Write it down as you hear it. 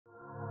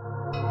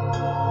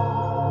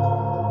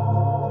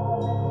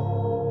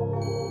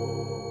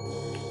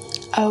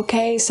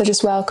Okay, so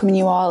just welcoming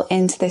you all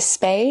into this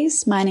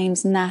space. My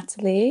name's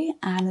Natalie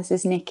and this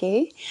is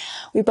Nikki.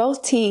 We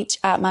both teach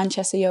at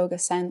Manchester Yoga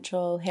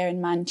Central here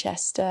in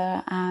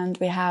Manchester, and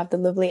we have the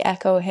lovely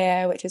Echo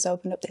here, which has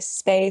opened up this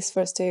space for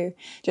us to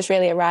just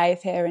really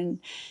arrive here and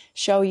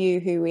show you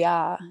who we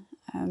are.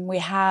 We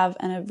have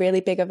a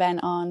really big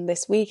event on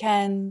this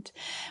weekend,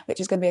 which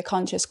is going to be a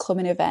conscious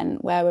clubbing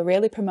event where we're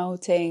really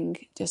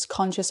promoting just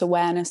conscious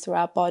awareness through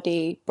our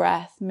body,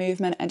 breath,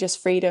 movement, and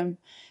just freedom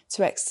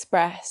to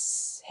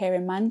express here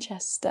in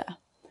Manchester.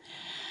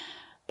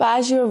 But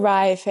as you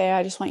arrive here,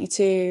 I just want you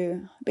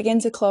to begin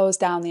to close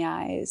down the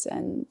eyes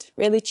and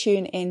really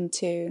tune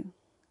into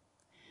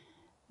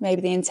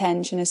maybe the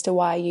intention as to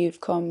why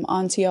you've come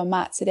onto your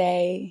mat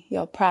today,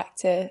 your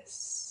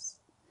practice,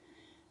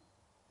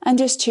 and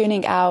just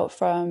tuning out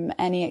from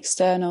any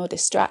external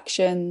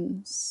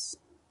distractions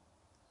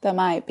that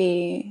might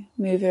be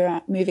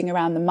moving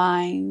around the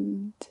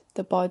mind,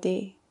 the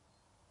body.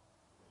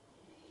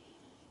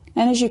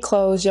 And as you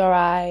close your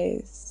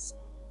eyes,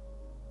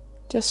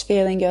 just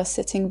feeling your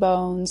sitting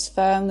bones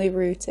firmly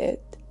rooted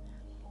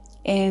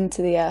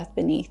into the earth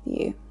beneath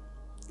you.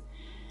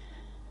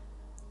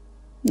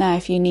 Now,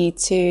 if you need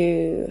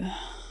to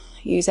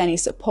use any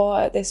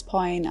support at this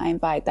point, I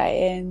invite that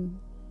in.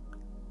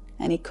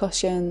 Any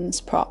cushions,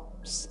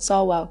 props, it's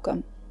all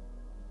welcome.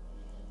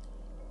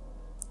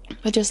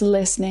 But just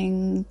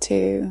listening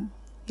to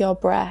your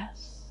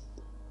breath,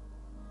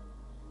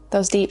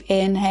 those deep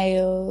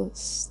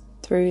inhales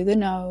through the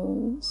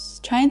nose,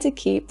 trying to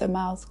keep the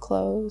mouth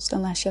closed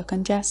unless you're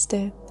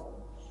congested.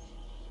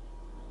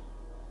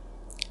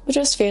 But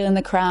just feeling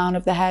the crown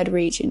of the head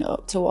reaching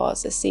up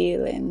towards the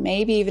ceiling,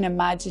 maybe even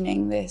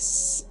imagining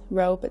this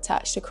rope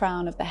attached to the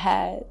crown of the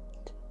head.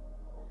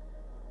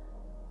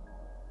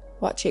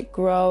 Watch it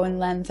grow and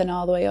lengthen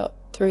all the way up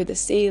through the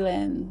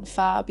ceiling,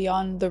 far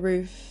beyond the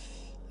roof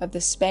of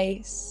the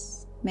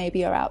space. Maybe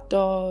you're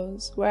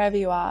outdoors, wherever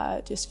you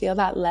are, just feel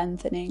that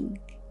lengthening.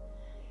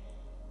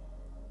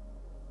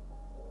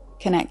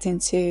 Connecting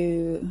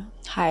to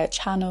higher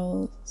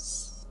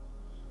channels.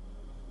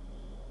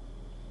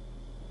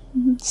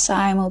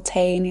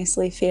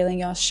 Simultaneously feeling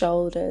your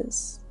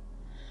shoulders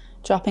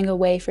dropping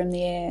away from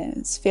the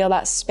ears. Feel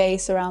that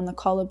space around the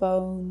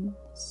collarbones,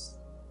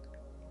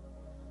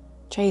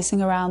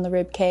 tracing around the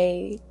rib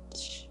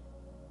cage.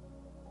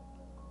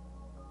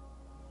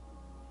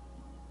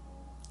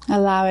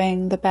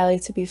 Allowing the belly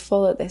to be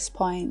full at this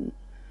point.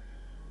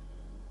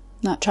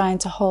 Not trying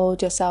to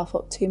hold yourself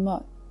up too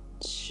much.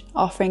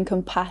 Offering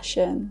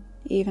compassion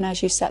even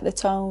as you set the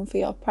tone for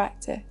your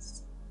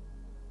practice.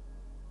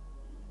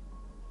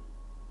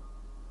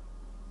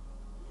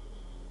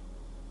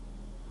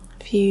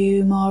 A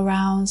few more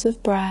rounds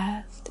of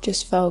breath,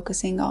 just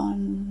focusing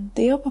on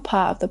the upper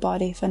part of the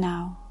body for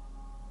now.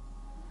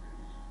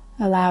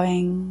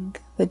 Allowing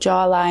the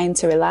jawline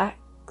to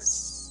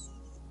relax,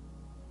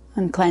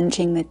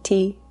 unclenching the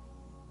teeth.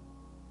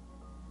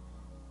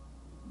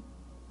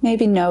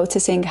 Maybe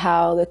noticing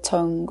how the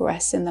tongue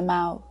rests in the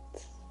mouth.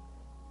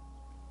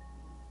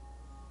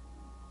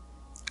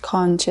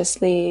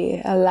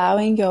 Consciously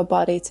allowing your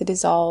body to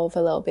dissolve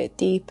a little bit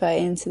deeper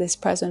into this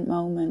present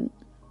moment.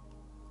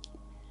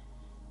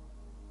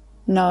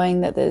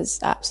 Knowing that there's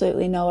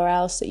absolutely nowhere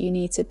else that you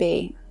need to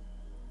be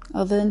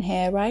other than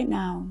here right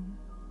now.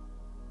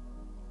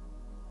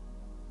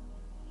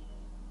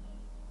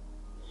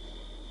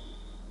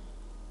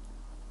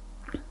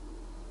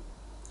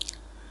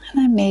 And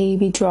then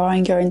maybe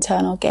drawing your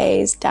internal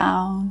gaze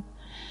down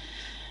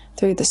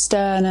through the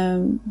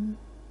sternum,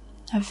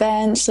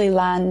 eventually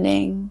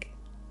landing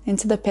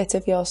into the pit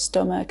of your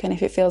stomach. And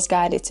if it feels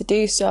guided to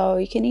do so,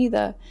 you can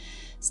either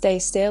stay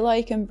still or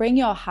you can bring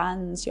your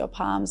hands, your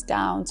palms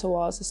down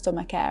towards the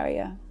stomach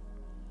area.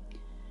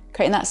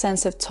 Creating that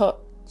sense of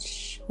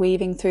touch,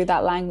 weaving through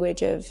that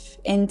language of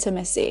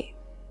intimacy.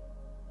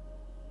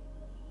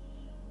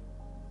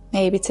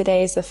 Maybe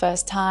today is the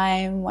first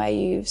time where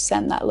you've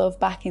sent that love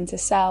back into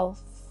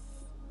self.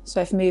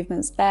 So if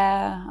movement's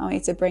there, I want you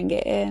to bring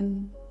it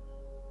in.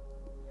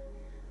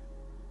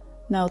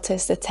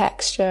 Notice the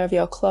texture of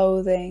your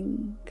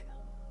clothing,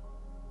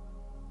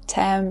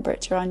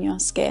 temperature on your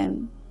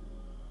skin.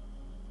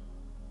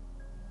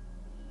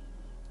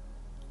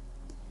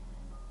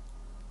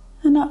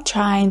 And not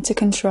trying to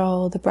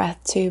control the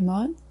breath too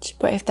much,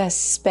 but if there's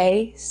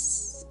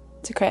space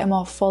to create a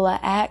more fuller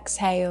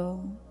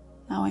exhale,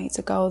 I want you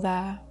to go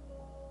there.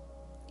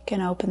 You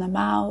can open the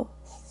mouth.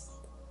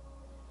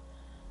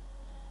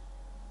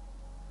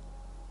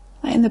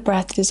 Letting the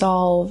breath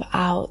dissolve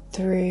out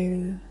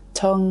through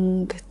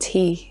tongue,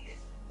 teeth.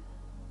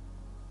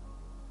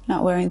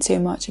 Not worrying too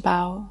much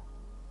about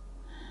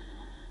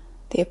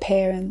the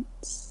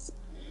appearance.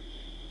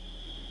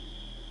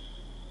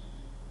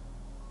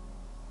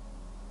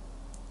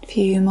 A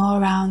few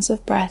more rounds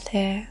of breath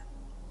here.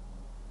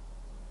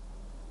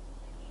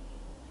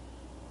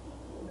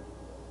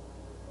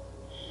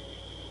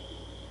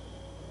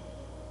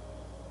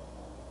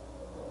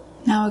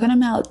 Now Now we're going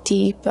to melt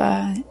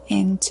deeper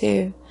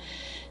into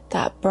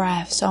that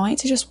breath. So I want you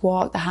to just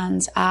walk the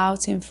hands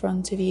out in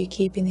front of you,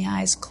 keeping the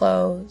eyes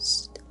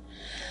closed.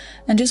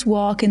 And just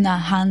walking the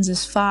hands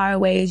as far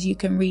away as you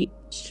can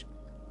reach.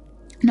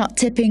 Not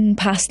tipping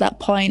past that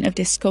point of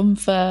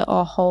discomfort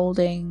or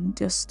holding,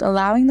 just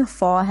allowing the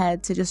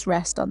forehead to just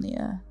rest on the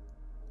earth.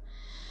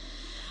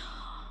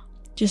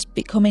 Just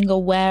becoming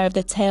aware of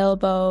the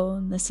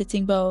tailbone, the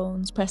sitting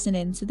bones pressing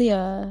into the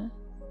earth.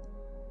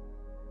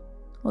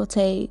 We'll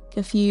take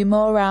a few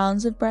more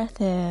rounds of breath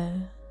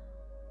here.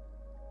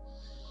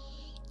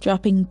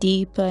 Dropping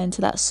deeper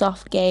into that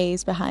soft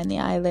gaze behind the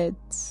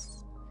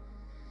eyelids.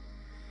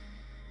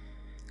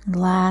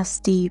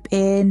 Last deep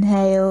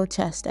inhale,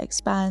 chest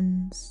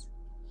expands.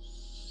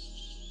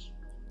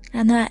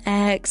 And that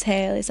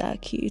exhale is our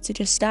cue to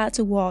just start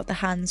to walk the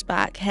hands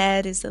back.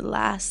 Head is the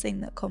last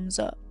thing that comes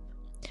up.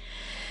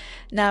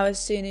 Now,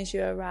 as soon as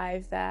you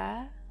arrive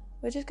there,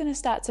 we're just going to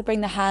start to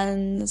bring the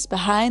hands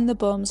behind the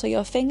bum. So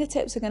your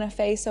fingertips are going to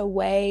face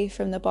away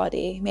from the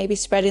body, maybe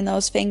spreading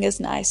those fingers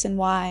nice and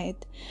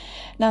wide.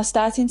 Now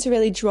starting to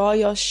really draw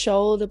your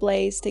shoulder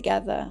blades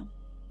together,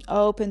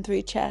 open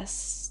through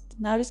chest.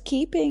 Now just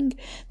keeping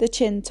the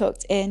chin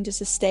tucked in, just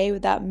to stay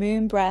with that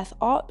moon breath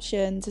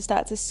option, to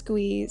start to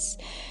squeeze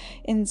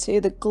into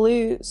the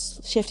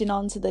glutes, shifting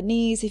onto the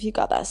knees if you've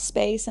got that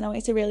space. And I want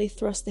you to really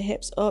thrust the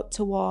hips up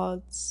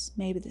towards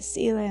maybe the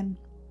ceiling.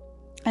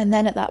 And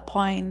then at that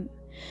point,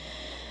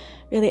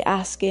 really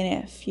asking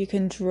if you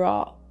can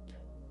drop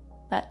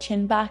that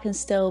chin back and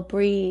still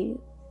breathe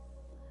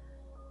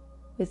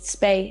with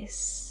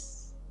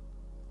space,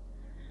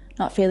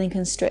 not feeling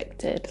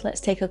constricted. Let's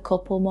take a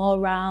couple more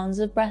rounds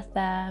of breath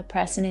there,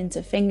 pressing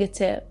into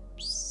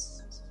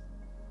fingertips.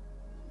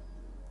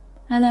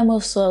 And then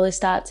we'll slowly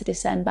start to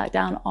descend back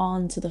down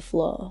onto the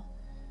floor.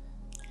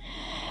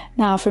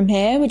 Now from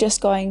here, we're just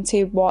going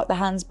to walk the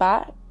hands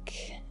back,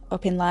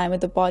 up in line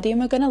with the body,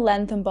 and we're going to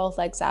lengthen both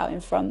legs out in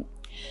front.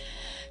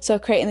 So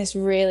creating this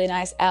really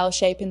nice L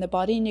shape in the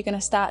body, and you're going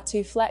to start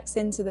to flex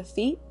into the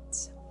feet.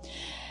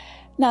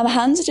 Now the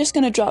hands are just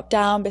going to drop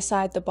down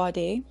beside the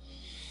body,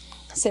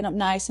 sitting up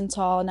nice and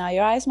tall. Now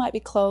your eyes might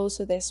be closed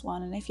for this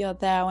one, and if you're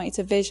there, I want you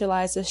to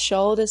visualize the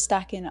shoulders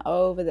stacking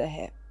over the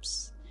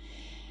hips.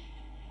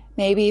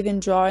 Maybe even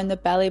drawing the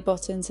belly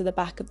button to the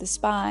back of the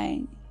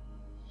spine.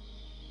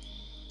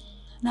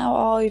 Now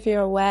all of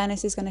your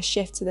awareness is going to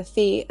shift to the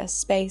feet, a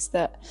space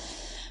that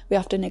we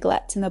often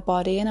neglect in the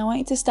body. And I want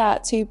you to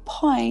start to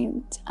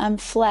point and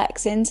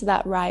flex into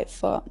that right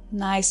foot,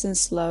 nice and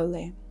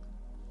slowly.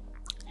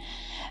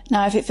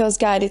 Now, if it feels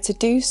guided to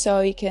do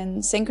so, you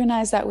can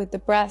synchronize that with the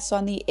breath. So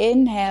on the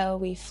inhale,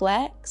 we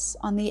flex.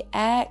 On the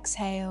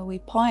exhale, we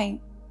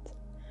point.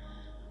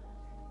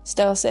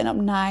 Still sitting up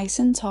nice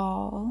and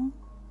tall.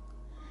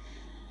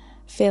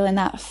 Feeling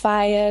that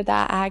fire,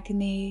 that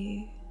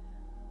agony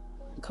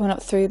coming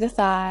up through the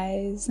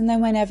thighs. And then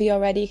whenever you're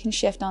ready, you can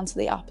shift onto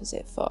the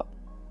opposite foot.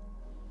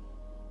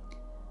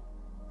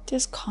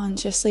 Just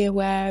consciously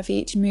aware of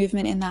each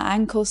movement in that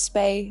ankle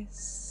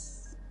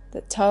space, the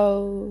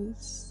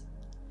toes.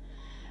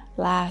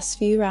 Last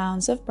few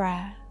rounds of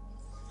breath.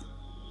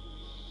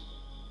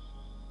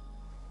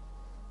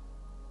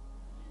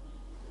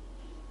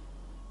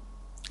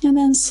 And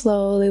then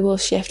slowly we'll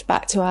shift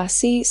back to our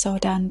seat, so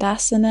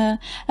Dandasana.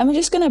 And we're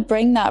just going to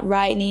bring that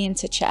right knee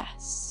into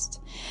chest.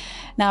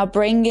 Now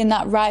bringing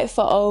that right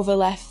foot over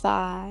left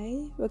thigh.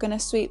 We're going to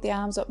sweep the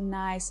arms up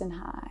nice and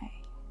high.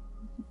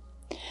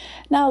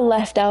 Now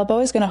left elbow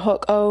is going to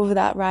hook over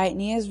that right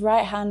knee as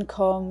right hand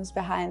comes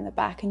behind the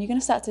back, and you're going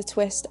to start to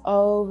twist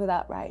over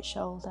that right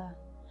shoulder.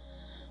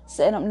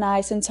 Sitting up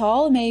nice and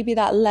tall, maybe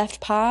that left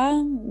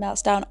palm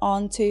melts down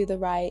onto the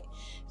right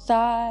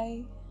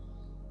thigh.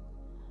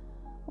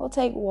 We'll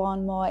take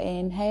one more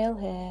inhale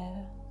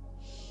here.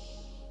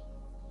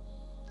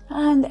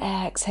 And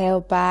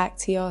exhale back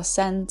to your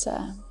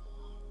center.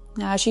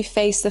 Now as you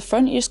face the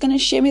front, you're just going to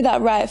shimmy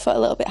that right foot a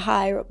little bit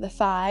higher up the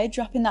thigh,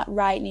 dropping that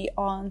right knee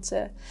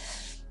onto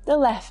the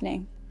left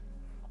knee.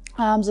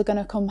 Arms are going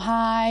to come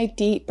high,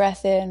 deep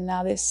breath in.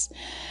 Now this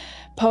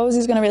pose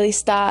is going to really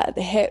start at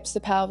the hips,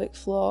 the pelvic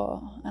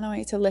floor. And I want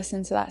you to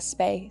listen to that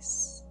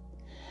space.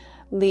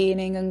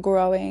 Leaning and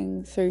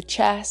growing through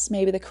chest,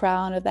 maybe the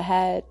crown of the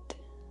head.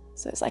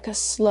 So it's like a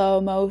slow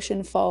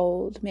motion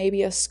fold. Maybe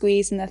you're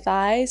squeezing the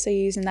thighs, so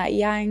you're using that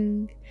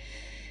yang.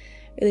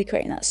 Really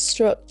creating that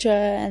structure,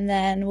 and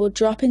then we'll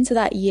drop into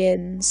that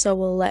yin. So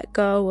we'll let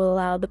go, we'll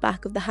allow the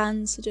back of the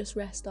hands to just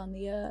rest on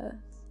the earth.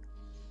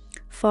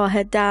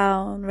 Forehead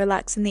down,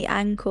 relaxing the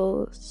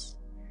ankles,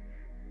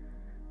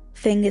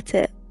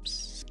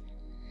 fingertips.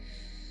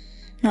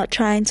 Not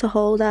trying to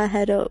hold our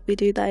head up, we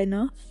do that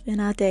enough in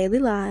our daily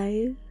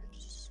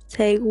lives.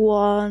 Take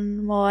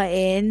one more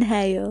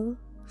inhale.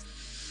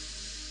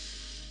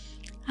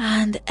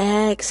 And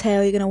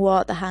exhale, you're going to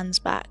walk the hands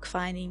back,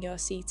 finding your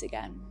seat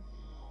again.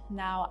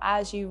 Now,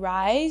 as you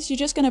rise, you're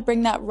just going to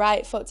bring that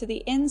right foot to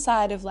the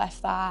inside of left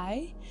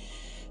thigh.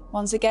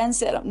 Once again,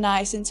 sit up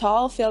nice and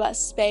tall. Feel that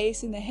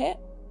space in the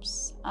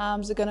hips.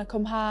 Arms are going to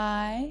come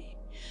high.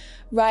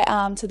 Right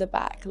arm to the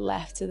back,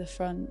 left to the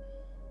front.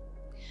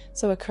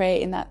 So we're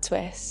creating that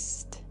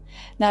twist.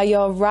 Now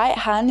your right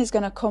hand is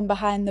going to come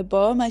behind the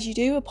bum. As you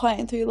do, we're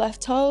pointing through your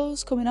left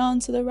toes, coming on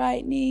to the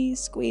right knee,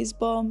 squeeze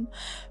bum.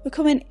 We're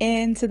coming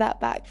into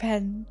that back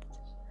bend.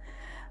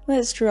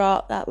 Let's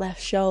drop that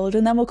left shoulder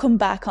and then we'll come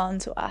back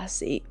onto our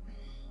seat.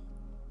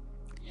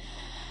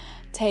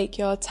 Take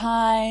your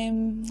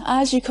time.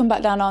 As you come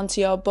back down onto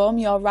your bum,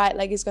 your right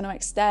leg is going to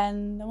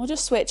extend, and we'll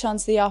just switch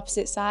onto the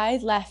opposite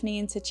side, left knee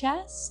into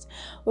chest.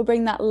 We'll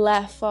bring that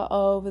left foot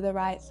over the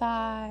right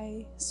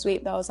thigh,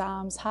 sweep those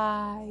arms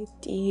high,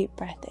 deep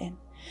breath in.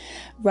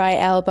 Right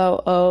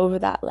elbow over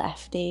that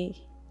left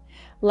knee.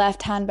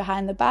 Left hand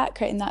behind the back,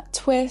 creating that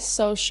twist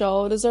so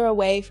shoulders are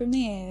away from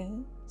the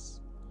ears.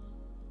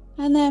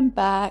 And then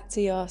back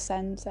to your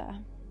center.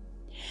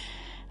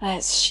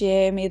 Let's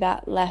shimmy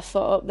that left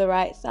foot up the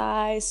right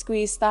thigh,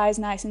 squeeze thighs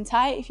nice and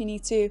tight. If you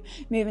need to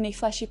move any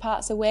fleshy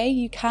parts away,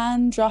 you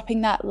can, dropping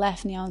that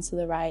left knee onto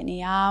the right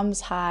knee, arms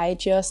high,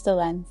 just to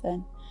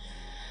lengthen.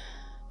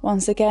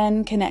 Once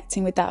again,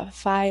 connecting with that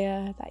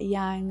fire, that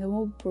yang, and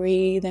we'll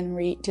breathe and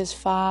reach as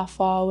far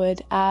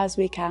forward as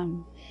we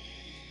can.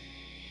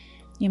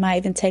 You might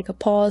even take a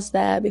pause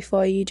there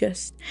before you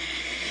just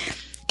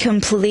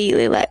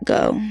completely let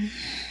go.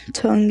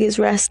 Tongue is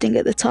resting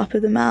at the top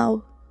of the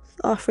mouth,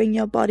 offering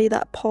your body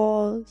that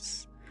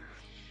pause,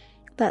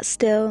 that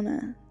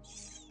stillness.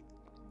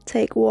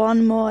 Take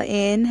one more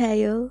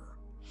inhale.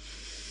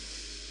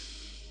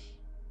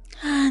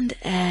 And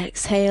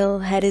exhale.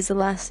 Head is the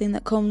last thing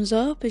that comes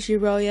up as you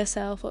roll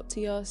yourself up to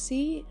your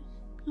seat.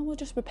 And we'll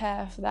just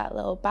prepare for that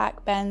little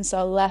back bend.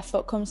 So left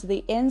foot comes to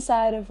the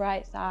inside of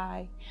right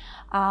thigh.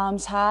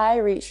 Arms high,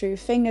 reach through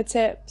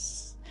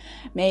fingertips.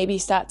 Maybe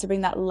start to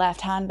bring that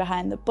left hand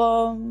behind the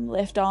bum.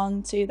 Lift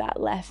onto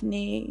that left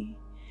knee.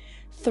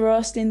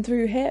 Thrust in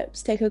through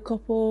hips. Take a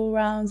couple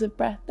rounds of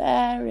breath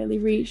there. Really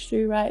reach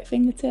through right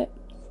fingertips.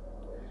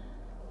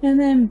 And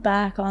then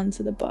back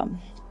onto the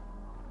bum.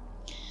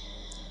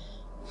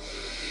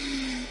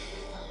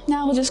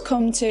 Now we'll just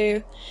come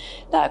to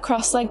that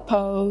cross-leg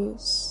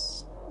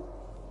pose.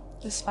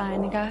 Just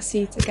finding our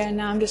seat again.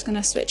 Now I'm just going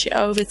to switch it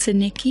over to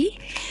Nikki.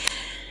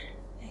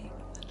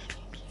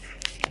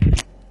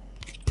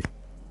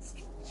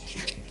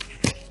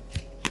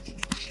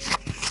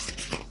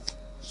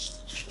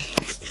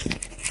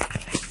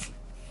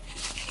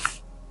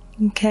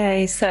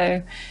 Okay,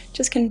 so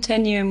just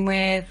continuing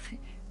with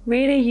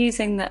really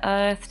using the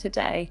earth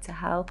today to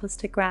help us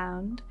to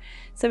ground.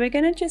 So we're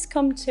going to just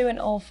come to an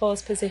all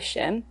fours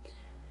position,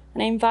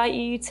 and I invite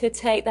you to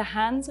take the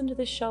hands under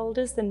the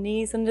shoulders, the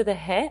knees under the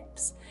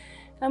hips,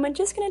 and we're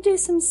just going to do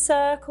some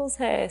circles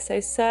here.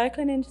 So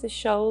circling into the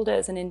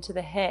shoulders and into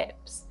the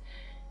hips,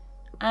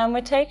 and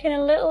we're taking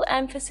a little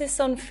emphasis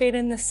on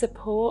feeling the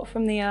support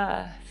from the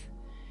earth.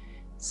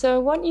 So I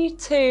want you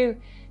to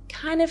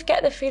kind of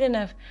get the feeling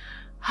of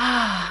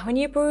when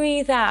you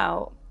breathe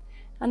out,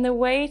 and the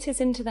weight is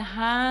into the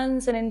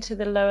hands and into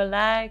the lower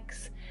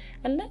legs.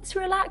 And let's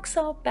relax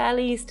our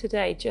bellies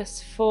today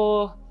just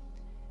for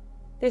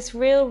this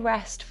real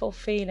restful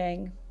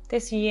feeling,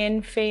 this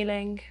yin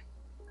feeling,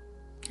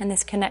 and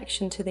this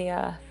connection to the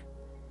earth.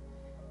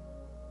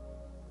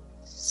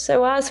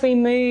 So as we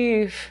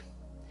move,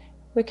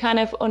 we're kind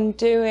of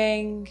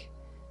undoing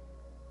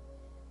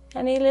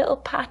any little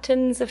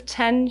patterns of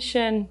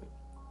tension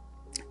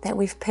that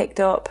we've picked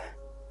up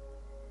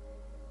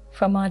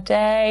from our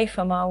day,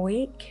 from our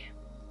week.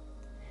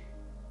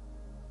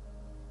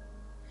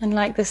 And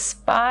like the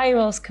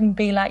spirals can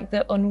be like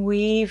the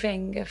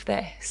unweaving of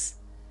this.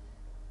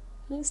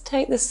 Let's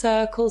take the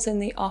circles in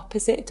the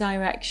opposite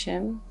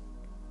direction.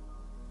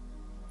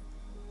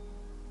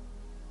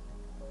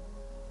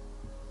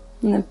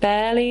 And the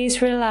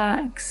belly's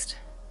relaxed.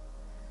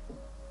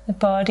 The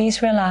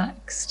body's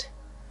relaxed.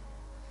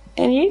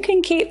 And you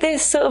can keep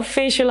this sort of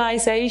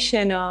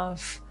visualization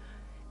of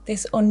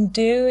this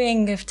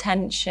undoing of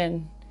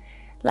tension,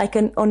 like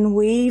an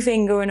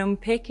unweaving or an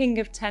unpicking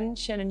of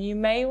tension. And you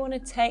may want to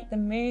take the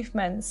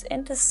movements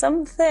into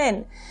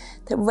something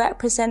that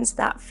represents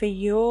that for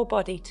your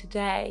body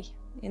today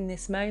in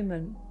this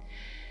moment.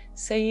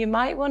 So you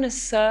might want to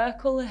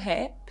circle the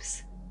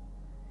hips,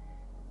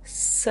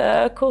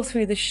 circle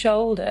through the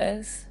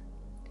shoulders,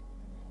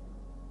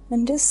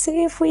 and just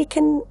see if we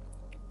can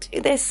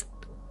do this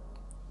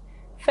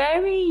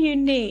very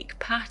unique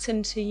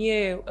pattern to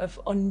you of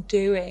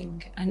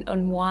undoing and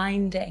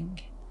unwinding.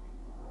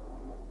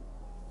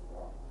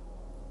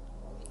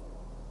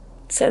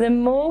 So the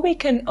more we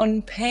can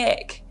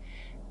unpick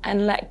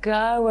and let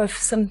go of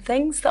some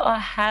things that are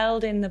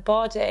held in the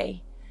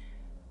body,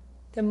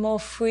 the more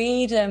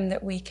freedom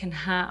that we can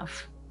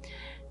have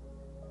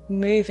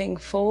moving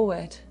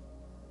forward.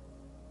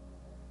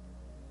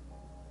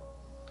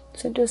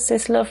 So just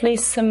this lovely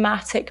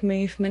somatic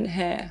movement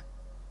here.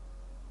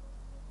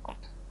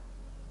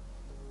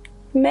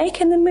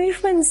 Making the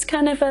movements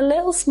kind of a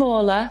little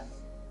smaller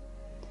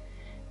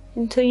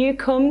until you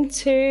come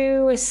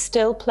to a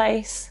still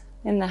place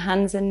in the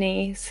hands and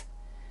knees.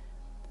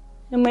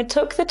 And we'll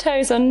tuck the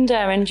toes under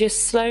and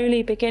just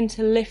slowly begin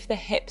to lift the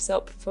hips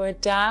up for a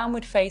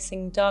downward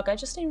facing dog. I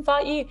just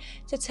invite you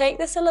to take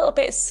this a little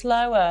bit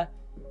slower,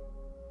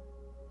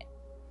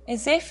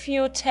 as if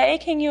you're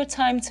taking your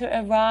time to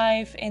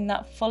arrive in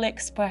that full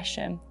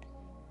expression.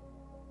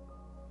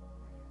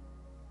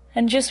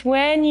 And just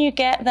when you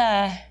get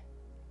there,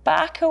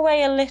 back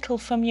away a little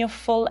from your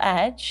full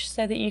edge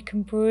so that you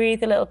can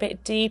breathe a little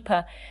bit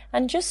deeper,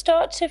 and just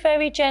start to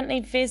very gently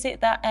visit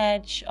that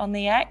edge on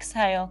the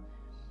exhale.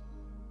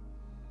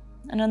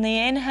 And on the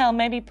inhale,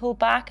 maybe pull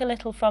back a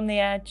little from the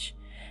edge.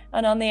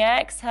 And on the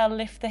exhale,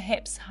 lift the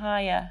hips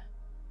higher.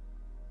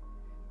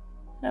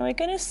 Now we're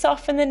going to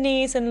soften the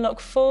knees and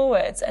look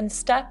forwards and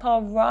step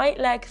our right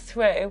leg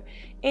through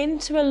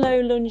into a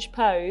low lunge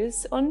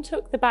pose.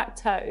 Untuck the back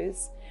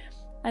toes.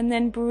 And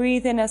then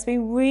breathe in as we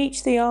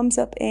reach the arms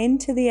up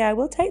into the air.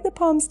 We'll take the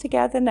palms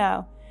together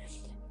now.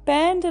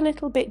 Bend a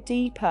little bit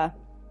deeper.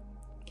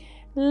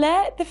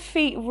 Let the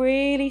feet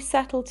really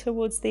settle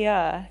towards the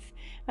earth.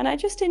 And I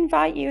just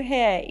invite you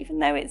here, even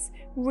though it's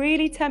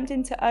really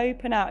tempting to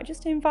open out, I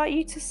just invite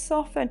you to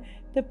soften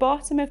the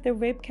bottom of the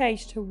rib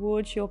cage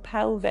towards your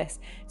pelvis.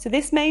 So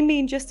this may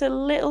mean just a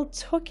little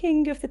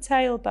tucking of the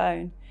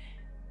tailbone.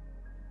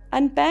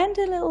 And bend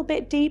a little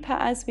bit deeper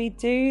as we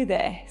do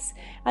this.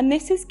 And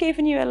this is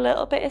giving you a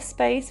little bit of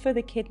space for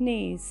the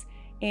kidneys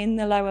in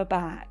the lower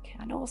back,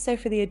 and also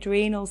for the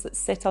adrenals that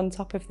sit on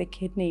top of the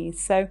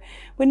kidneys. So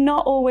we're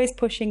not always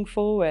pushing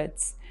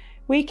forwards.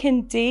 We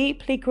can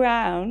deeply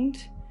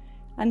ground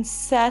and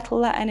settle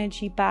that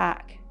energy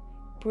back.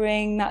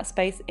 Bring that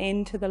space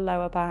into the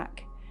lower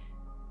back.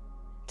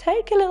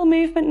 Take a little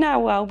movement now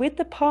while with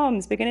the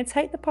palms, we're going to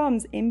take the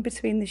palms in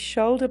between the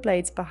shoulder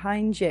blades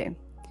behind you.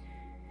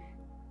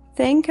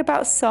 Think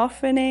about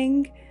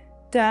softening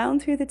down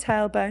through the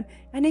tailbone,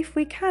 and if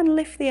we can,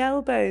 lift the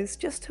elbows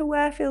just to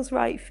where feels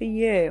right for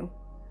you.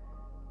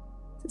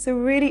 So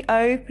really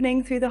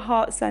opening through the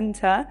heart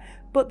center,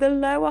 but the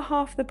lower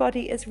half of the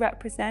body is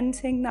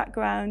representing that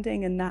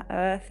grounding and that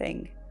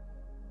earthing.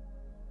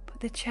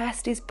 But the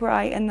chest is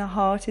bright and the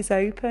heart is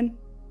open.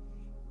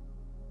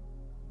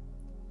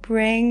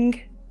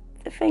 Bring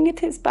the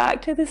fingertips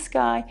back to the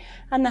sky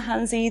and the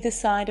hands either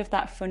side of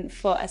that front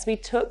foot as we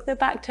tuck the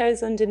back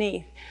toes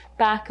underneath,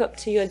 back up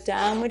to your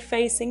downward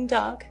facing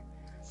dog.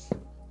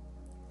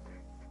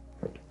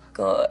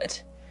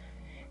 Good.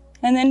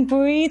 And then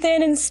breathe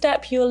in and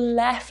step your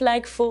left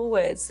leg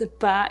forwards, the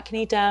back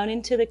knee down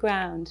into the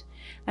ground,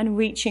 and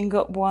reaching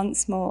up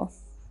once more.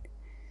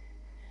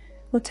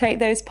 We'll take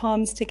those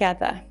palms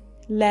together,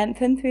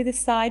 lengthen through the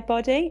side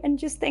body, and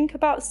just think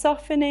about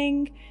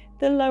softening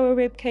the lower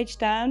rib cage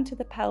down to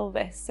the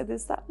pelvis. So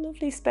there's that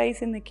lovely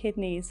space in the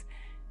kidneys.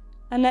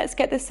 And let's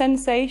get the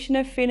sensation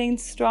of feeling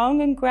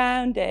strong and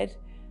grounded,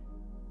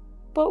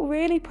 but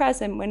really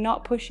present. We're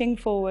not pushing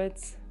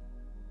forwards.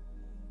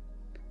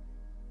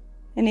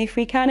 And if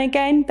we can,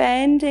 again,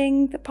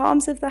 bending the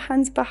palms of the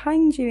hands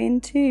behind you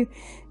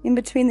in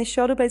between the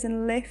shoulder blades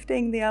and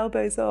lifting the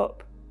elbows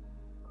up.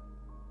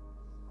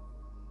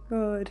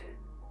 Good.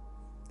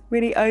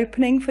 Really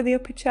opening for the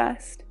upper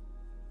chest.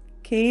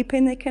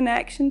 Keeping the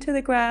connection to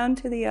the ground,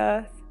 to the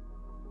earth.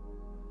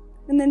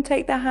 And then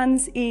take the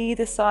hands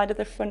either side of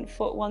the front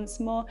foot once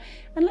more.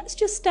 And let's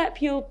just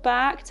step your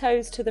back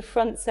toes to the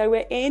front. So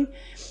we're in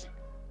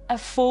a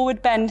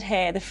forward bend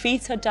here. The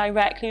feet are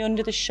directly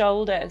under the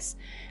shoulders.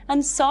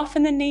 And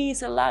soften the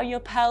knees, allow your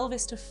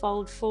pelvis to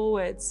fold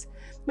forwards.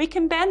 We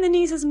can bend the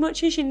knees as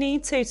much as you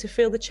need to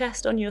feel the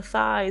chest on your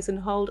thighs and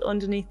hold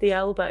underneath the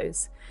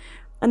elbows.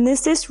 And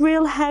there's this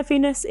real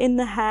heaviness in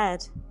the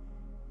head.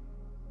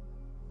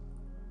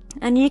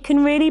 And you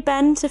can really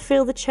bend to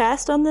feel the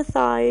chest on the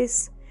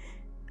thighs.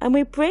 And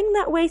we bring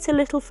that weight a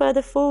little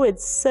further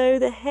forwards so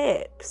the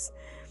hips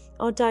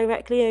are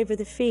directly over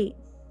the feet.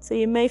 So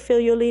you may feel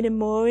you're leaning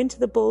more into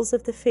the balls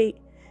of the feet.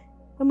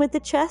 And with the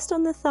chest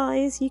on the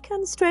thighs, you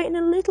can straighten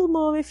a little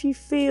more if you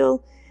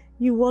feel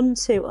you want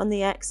to on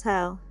the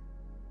exhale.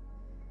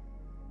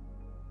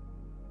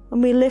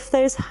 And we lift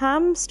those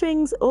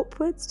hamstrings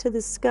upwards to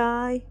the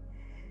sky.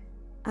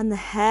 And the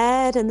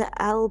head and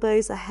the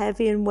elbows are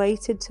heavy and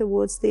weighted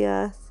towards the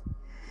earth.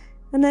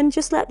 And then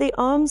just let the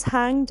arms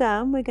hang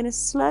down. We're going to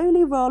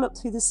slowly roll up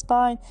through the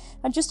spine.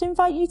 I just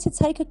invite you to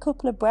take a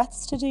couple of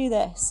breaths to do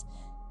this.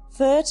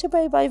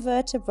 Vertebrae by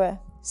vertebra,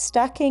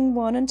 stacking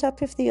one on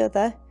top of the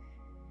other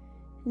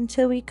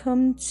until we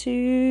come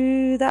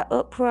to that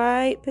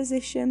upright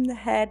position, the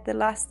head, the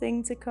last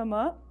thing to come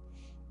up.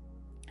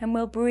 And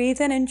we'll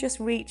breathe in and just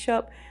reach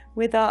up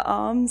with our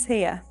arms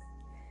here.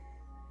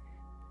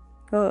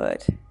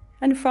 Good.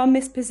 And from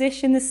this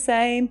position, the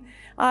same.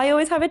 I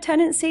always have a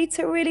tendency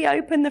to really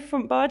open the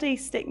front body,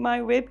 stick my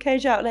rib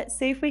cage out. Let's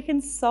see if we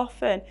can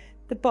soften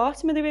the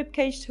bottom of the rib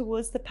cage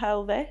towards the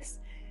pelvis.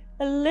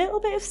 A little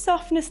bit of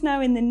softness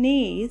now in the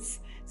knees.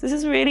 So this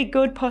is really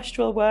good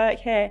postural work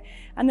here.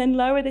 And then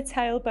lower the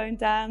tailbone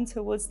down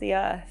towards the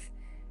earth.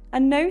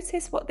 And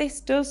notice what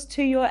this does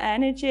to your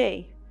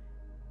energy.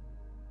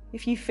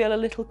 If you feel a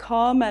little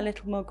calmer, a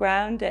little more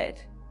grounded.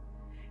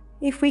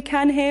 If we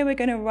can here, we're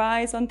going to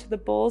rise onto the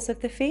balls of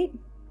the feet.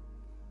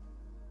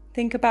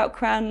 Think about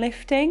crown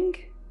lifting.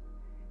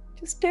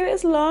 Just do it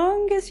as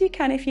long as you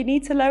can. If you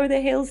need to lower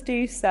the heels,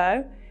 do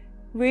so.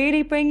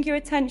 Really bring your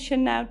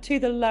attention now to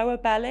the lower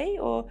belly,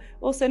 or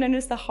also known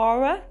as the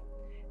hara,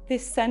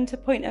 this center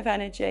point of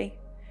energy.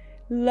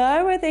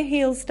 Lower the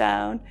heels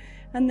down,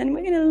 and then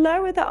we're going to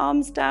lower the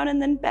arms down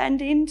and then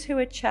bend into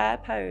a chair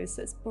pose.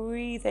 Let's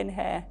breathe in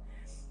here.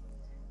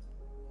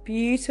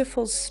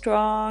 Beautiful,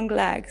 strong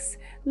legs.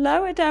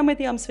 Lower down with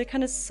the arms, so we're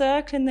kind of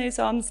circling those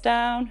arms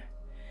down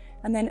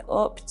and then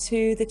up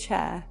to the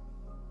chair.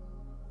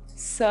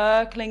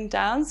 Circling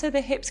down so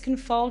the hips can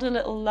fold a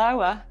little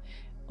lower,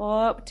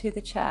 up to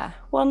the chair.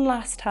 One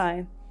last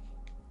time.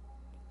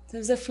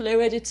 There's a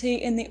fluidity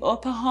in the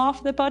upper half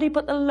of the body,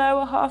 but the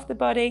lower half of the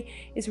body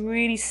is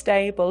really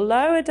stable.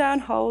 Lower down,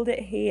 hold it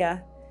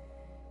here.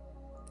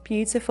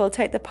 Beautiful.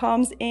 Take the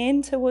palms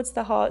in towards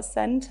the heart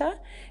center.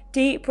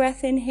 Deep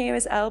breath in here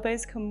as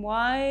elbows come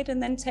wide,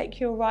 and then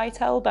take your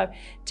right elbow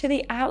to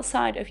the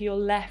outside of your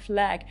left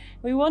leg.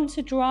 We want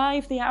to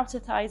drive the outer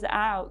thighs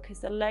out because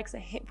the legs are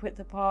hip width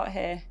apart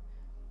here.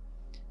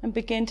 And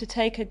begin to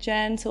take a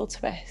gentle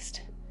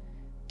twist.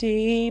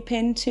 Deep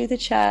into the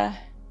chair.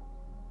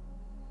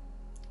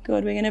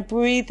 Good. We're going to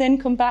breathe in,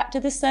 come back to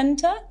the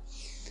center,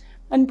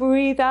 and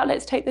breathe out.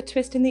 Let's take the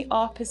twist in the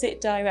opposite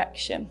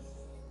direction.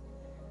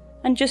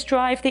 And just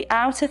drive the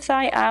outer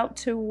thigh out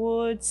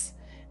towards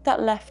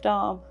that left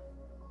arm.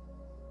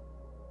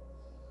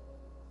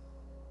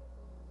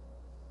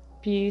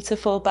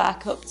 Beautiful.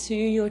 Back up to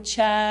your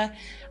chair.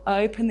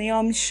 Open the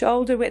arms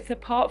shoulder width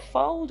apart.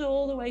 Fold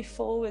all the way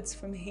forwards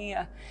from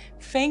here.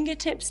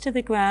 Fingertips to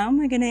the ground.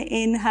 We're going to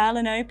inhale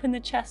and open the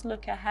chest,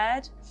 look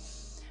ahead.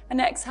 And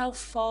exhale,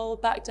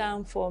 fold back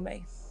down for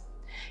me.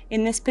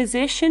 In this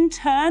position,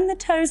 turn the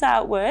toes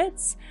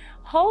outwards.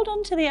 Hold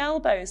on to the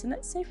elbows, and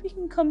let's see if we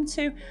can come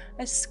to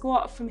a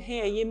squat from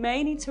here. You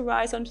may need to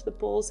rise onto the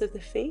balls of the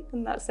feet,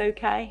 and that's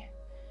okay.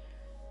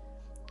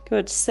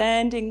 Good,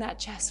 sending that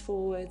chest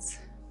forwards.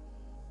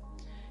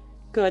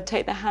 Good,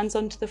 take the hands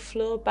onto the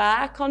floor,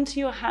 back onto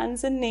your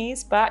hands and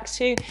knees, back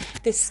to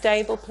this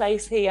stable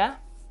place here.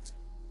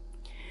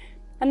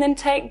 And then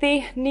take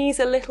the knees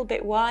a little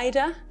bit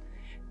wider,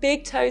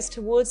 big toes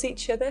towards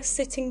each other,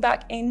 sitting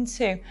back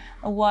into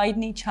a wide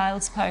knee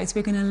child's pose.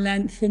 We're going to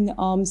lengthen the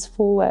arms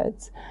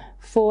forwards,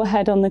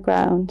 forehead on the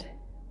ground.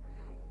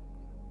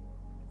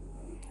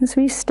 As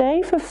we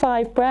stay for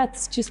 5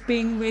 breaths, just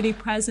being really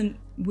present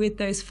with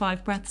those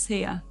 5 breaths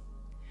here.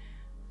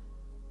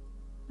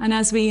 And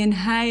as we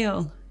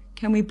inhale,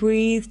 can we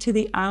breathe to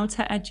the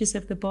outer edges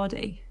of the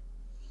body?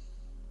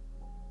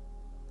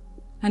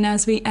 And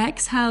as we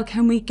exhale,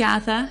 can we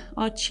gather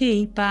our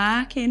chi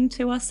back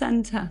into our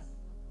center?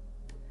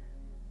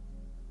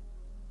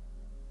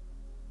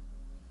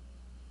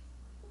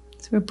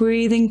 So we're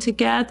breathing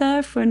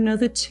together for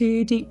another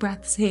 2 deep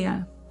breaths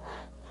here.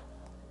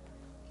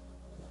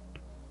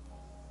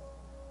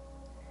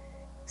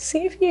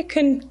 See if you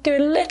can do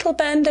a little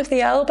bend of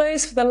the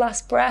elbows for the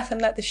last breath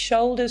and let the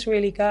shoulders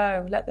really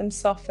go. Let them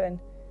soften.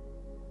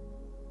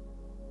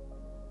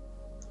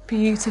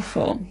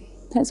 Beautiful.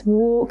 Let's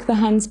walk the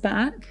hands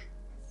back.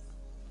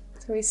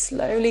 So we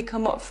slowly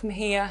come up from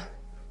here.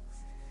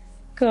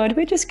 Good.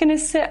 We're just going to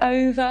sit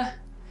over,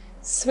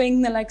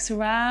 swing the legs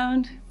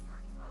around,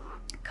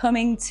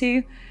 coming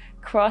to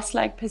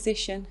cross-leg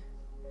position.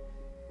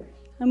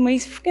 And we're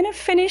going to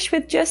finish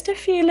with just a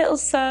few little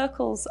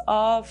circles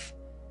of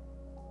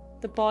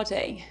the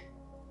body.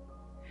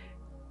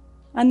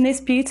 And this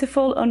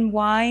beautiful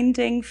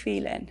unwinding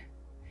feeling.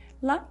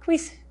 Like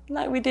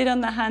we did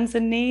on the hands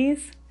and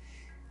knees.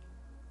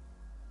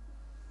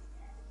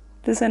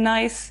 There's a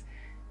nice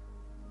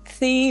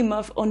theme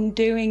of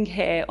undoing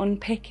here,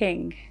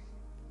 unpicking,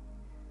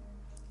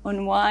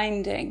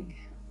 unwinding.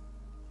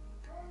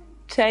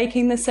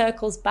 Taking the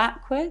circles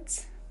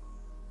backwards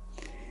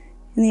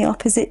in the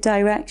opposite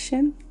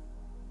direction.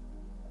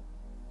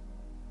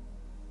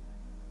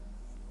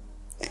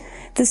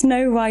 There's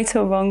no right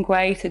or wrong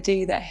way to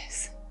do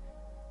this.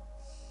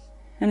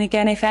 And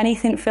again, if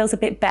anything feels a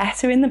bit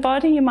better in the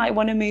body, you might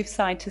want to move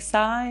side to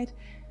side.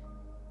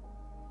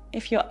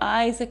 If your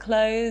eyes are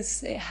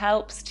closed, it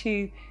helps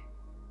to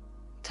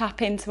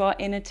tap into our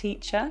inner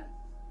teacher.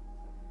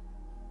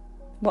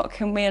 What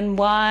can we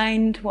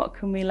unwind? What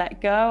can we let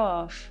go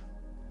of?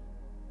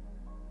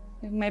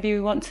 Maybe we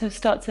want to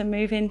start to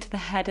move into the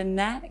head and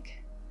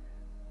neck.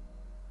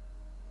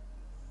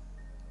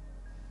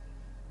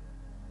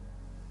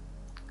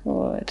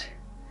 Good.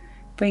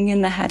 Bring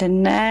in the head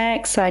and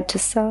neck, side to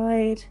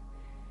side.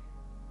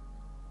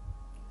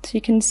 So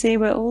you can see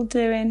we're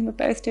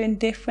both doing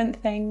different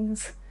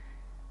things.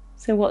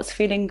 So what's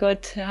feeling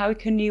good? How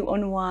can you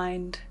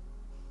unwind?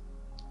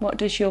 What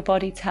does your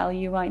body tell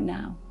you right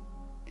now?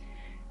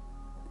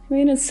 We're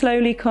going to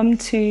slowly come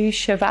to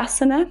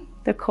Shavasana,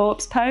 the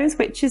corpse pose,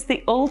 which is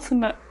the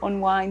ultimate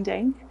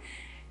unwinding,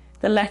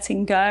 the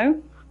letting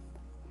go.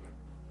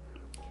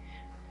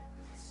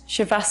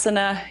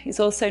 Shavasana is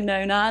also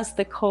known as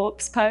the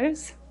corpse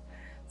pose.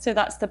 So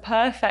that's the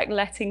perfect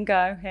letting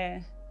go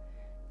here.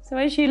 So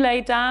as you lay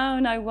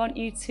down, I want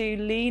you to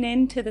lean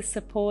into the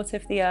support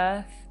of the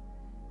earth.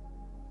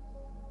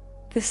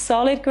 The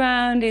solid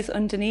ground is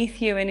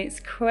underneath you and it's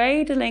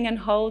cradling and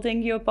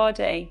holding your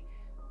body.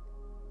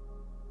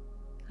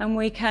 And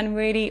we can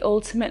really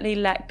ultimately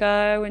let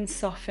go and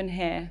soften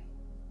here.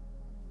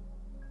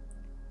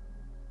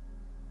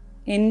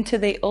 Into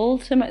the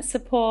ultimate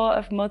support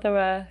of Mother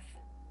Earth.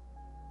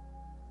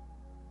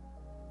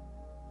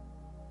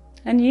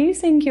 And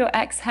using your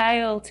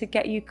exhale to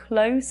get you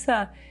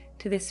closer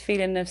to this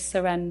feeling of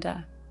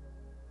surrender.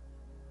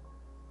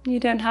 You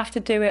don't have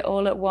to do it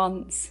all at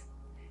once.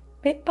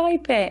 Bit by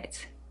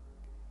bit.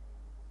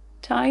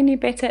 Tiny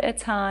bit at a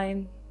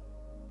time.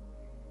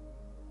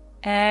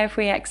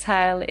 Every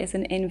exhale is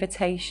an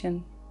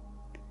invitation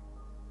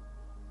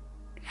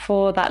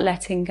for that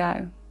letting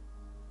go.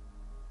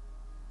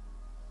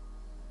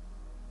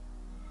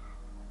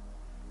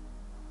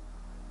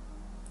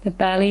 The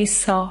belly's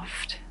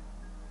soft,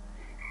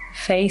 the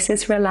face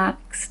is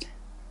relaxed,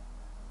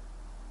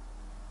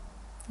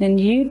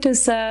 and you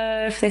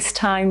deserve this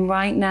time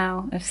right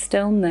now of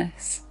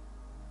stillness.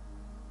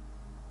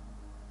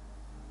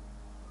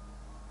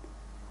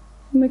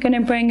 And we're going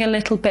to bring a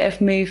little bit of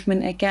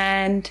movement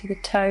again to the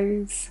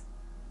toes,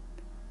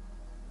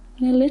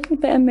 and a little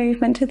bit of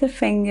movement to the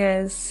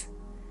fingers,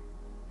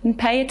 and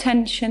pay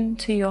attention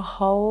to your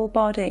whole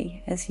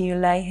body as you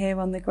lay here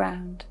on the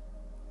ground.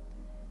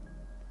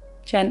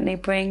 Gently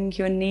bring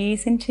your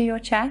knees into your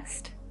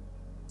chest.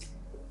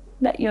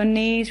 Let your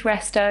knees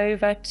rest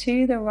over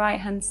to the right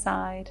hand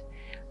side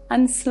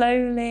and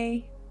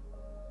slowly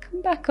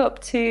come back up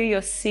to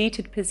your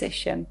seated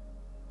position.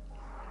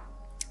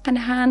 And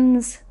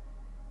hands,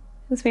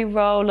 as we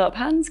roll up,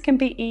 hands can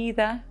be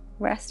either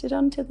rested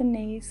onto the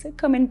knees, so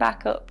coming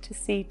back up to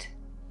seat,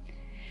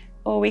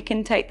 or we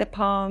can take the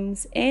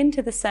palms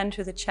into the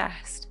center of the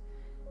chest.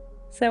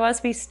 So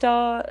as we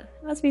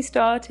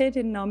started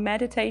in our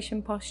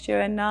meditation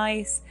posture, a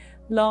nice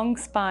long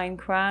spine,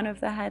 crown of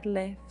the head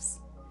lifts,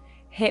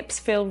 hips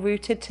feel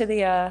rooted to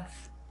the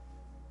earth.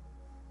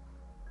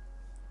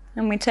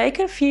 And we take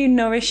a few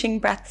nourishing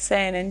breaths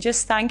in and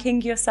just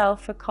thanking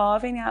yourself for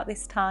carving out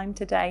this time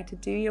today to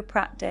do your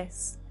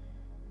practice,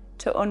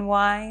 to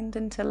unwind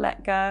and to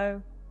let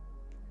go.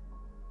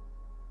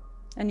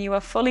 And you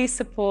are fully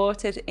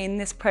supported in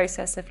this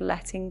process of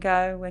letting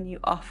go when you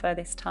offer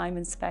this time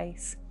and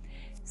space.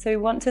 So we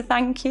want to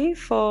thank you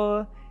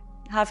for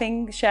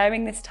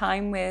sharing this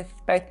time with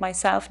both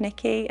myself,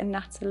 Nikki, and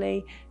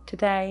Nathalie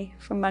today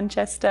from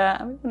Manchester.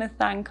 And we want to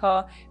thank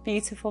our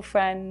beautiful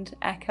friend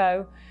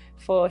Echo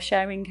for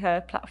sharing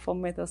her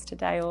platform with us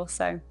today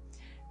also.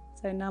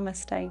 So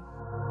namaste.